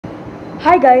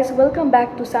Hi guys, welcome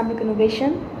back to Samyuk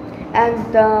Innovation,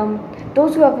 and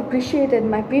those who have appreciated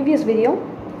my previous video,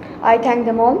 I thank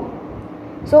them all.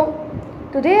 So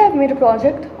today I've made a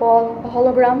project called a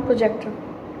hologram projector.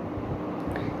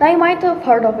 Now you might have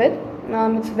heard of it.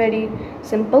 It's very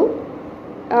simple.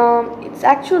 It's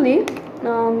actually,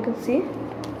 you can see,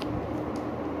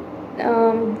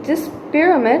 this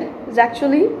pyramid is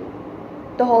actually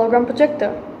the hologram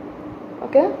projector.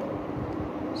 Okay,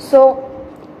 so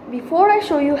before I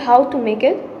show you how to make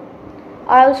it,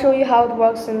 I'll show you how it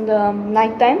works in the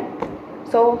night time.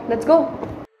 So let's go.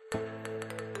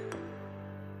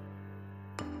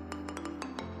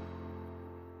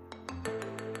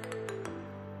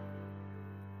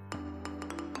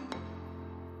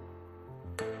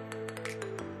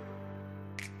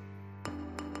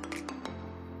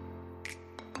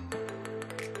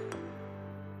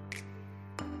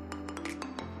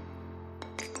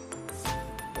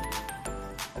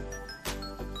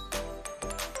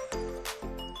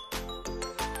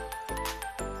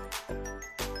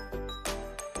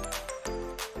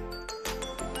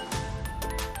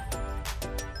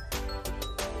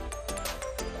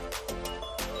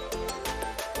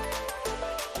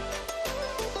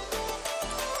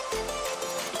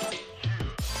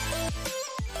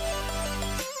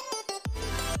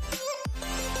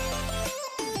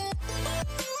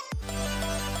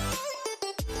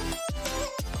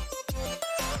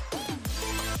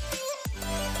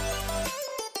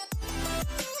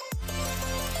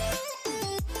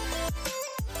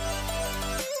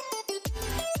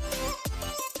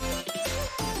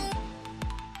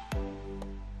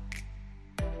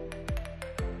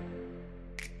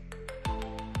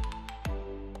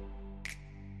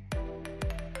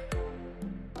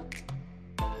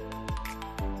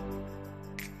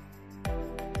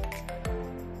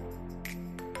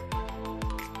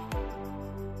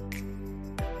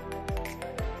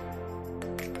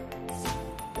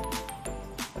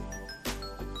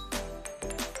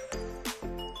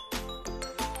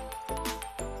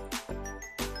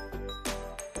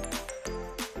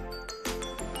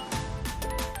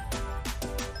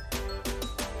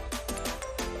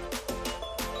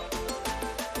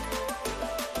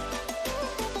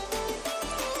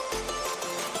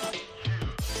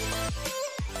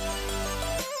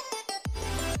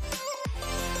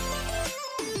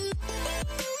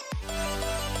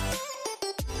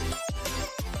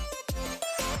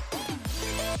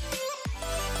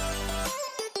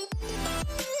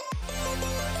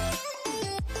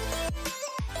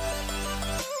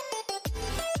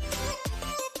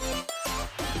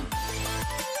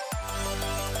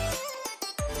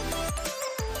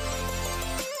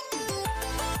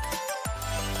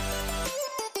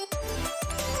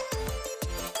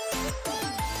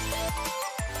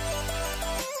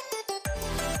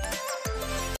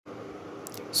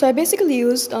 So I basically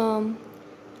used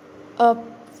a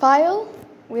file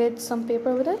with some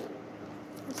paper with it.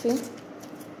 See,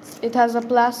 it has a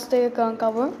plastic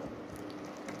cover,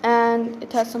 and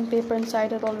it has some paper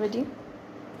inside it already.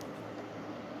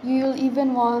 You'll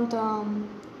even want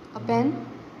a pen,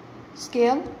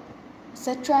 scale,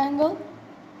 set triangle,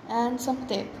 and some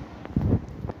tape.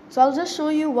 So I'll just show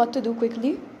you what to do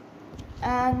quickly,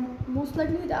 and most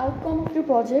likely the outcome of your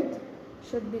project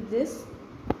should be this.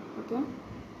 Okay.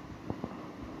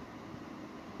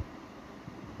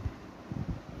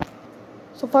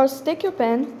 So first take your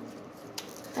pen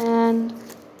and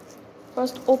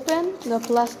first open the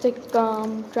plastic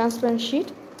transparent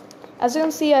sheet. As you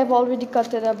can see, I've already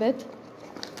cut it a bit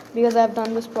because I've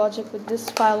done this project with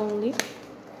this file only.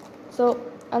 So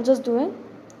I'll just do it,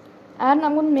 and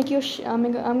I'm going to make I'm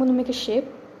going to make a shape.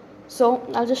 So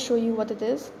I'll just show you what it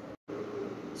is.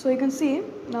 So you can see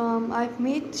I've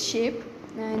made shape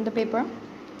in the paper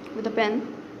with a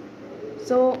pen.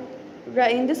 So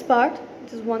right in this part,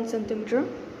 this is 1 centimeter,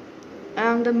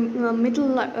 and the middle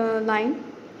line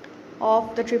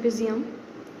of the trapezium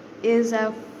is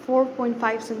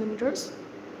 4.5 centimeters,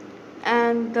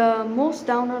 and the most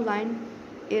downer line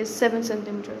is 7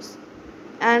 centimeters,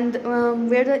 and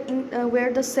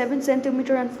where the 7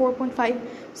 centimeter and 4.5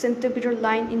 centimeter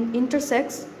line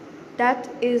intersects, that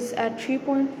is at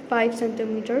 3.5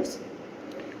 centimeters,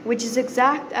 which is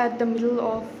exact at the middle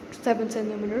of 7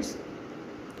 centimeters.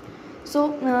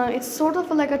 So it's sort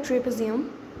of like a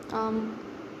trapezium,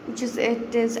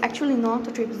 it is actually not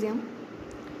a trapezium.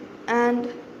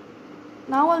 And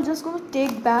now I'm just going to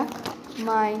take back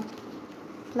my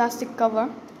plastic cover.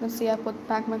 Let's see, I put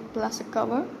back my plastic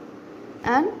cover,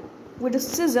 and with a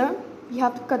scissor you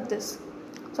have to cut this.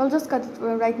 So I'll just cut it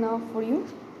right now for you.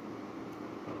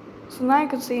 So now you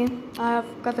can see I have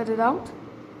cut it out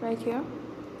right here,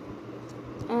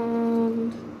 and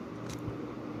And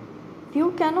if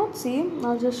you cannot see,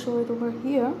 I'll just show it over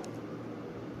here.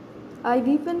 I've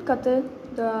even cut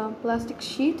the plastic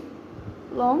sheet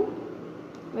along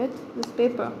with this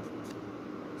paper.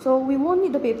 So we won't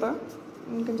need the paper,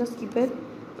 you can just keep it.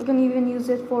 You can even use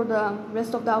it for the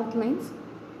rest of the outlines,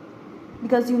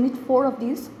 because you need 4 of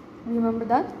these. Remember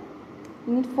that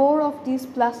you need 4 of these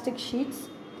plastic sheets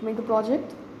to make the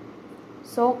project.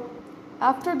 So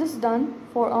after this done,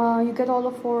 you get all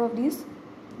of 4 of these,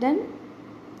 then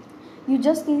you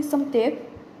just need some tape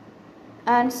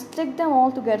and stick them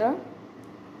all together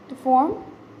to form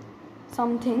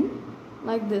something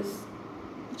like this.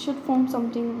 It should form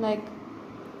something like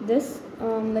this,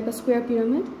 like a square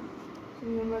pyramid. So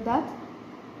remember that.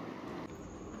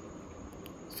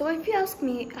 So if you ask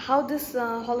me how this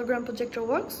hologram projector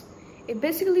works, it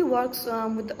basically works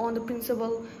on the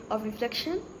principle of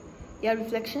reflection.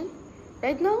 Reflection.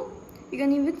 Right now you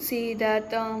can even see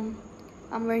that I'm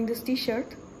wearing this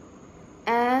t-shirt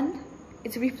and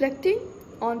it's reflecting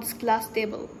on this glass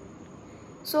table.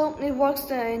 So it works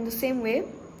in the same way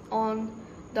on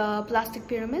the plastic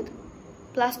pyramid.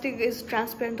 Plastic is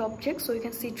transparent object, so you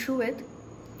can see through it,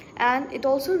 and it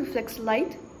also reflects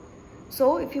light.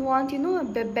 So if you want,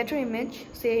 a better image,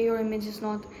 say your image is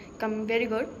not coming very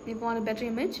good, if you want a better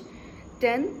image,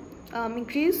 then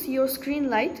increase your screen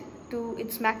light to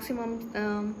its maximum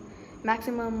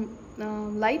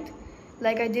light,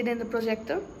 like I did in the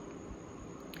projector,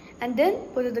 and then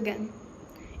put it again.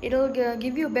 It'll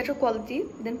give you a better quality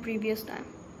than previous time.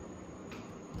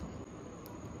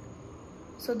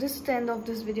 So this is the end of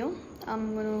this video.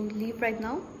 I'm gonna leave right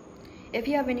now. If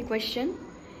you have any question,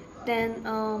 then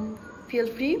feel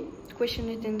free to question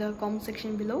it in the comment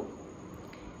section below.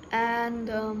 And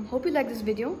hope you like this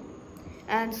video,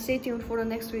 and stay tuned for the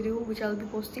next video, which I'll be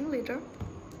posting later.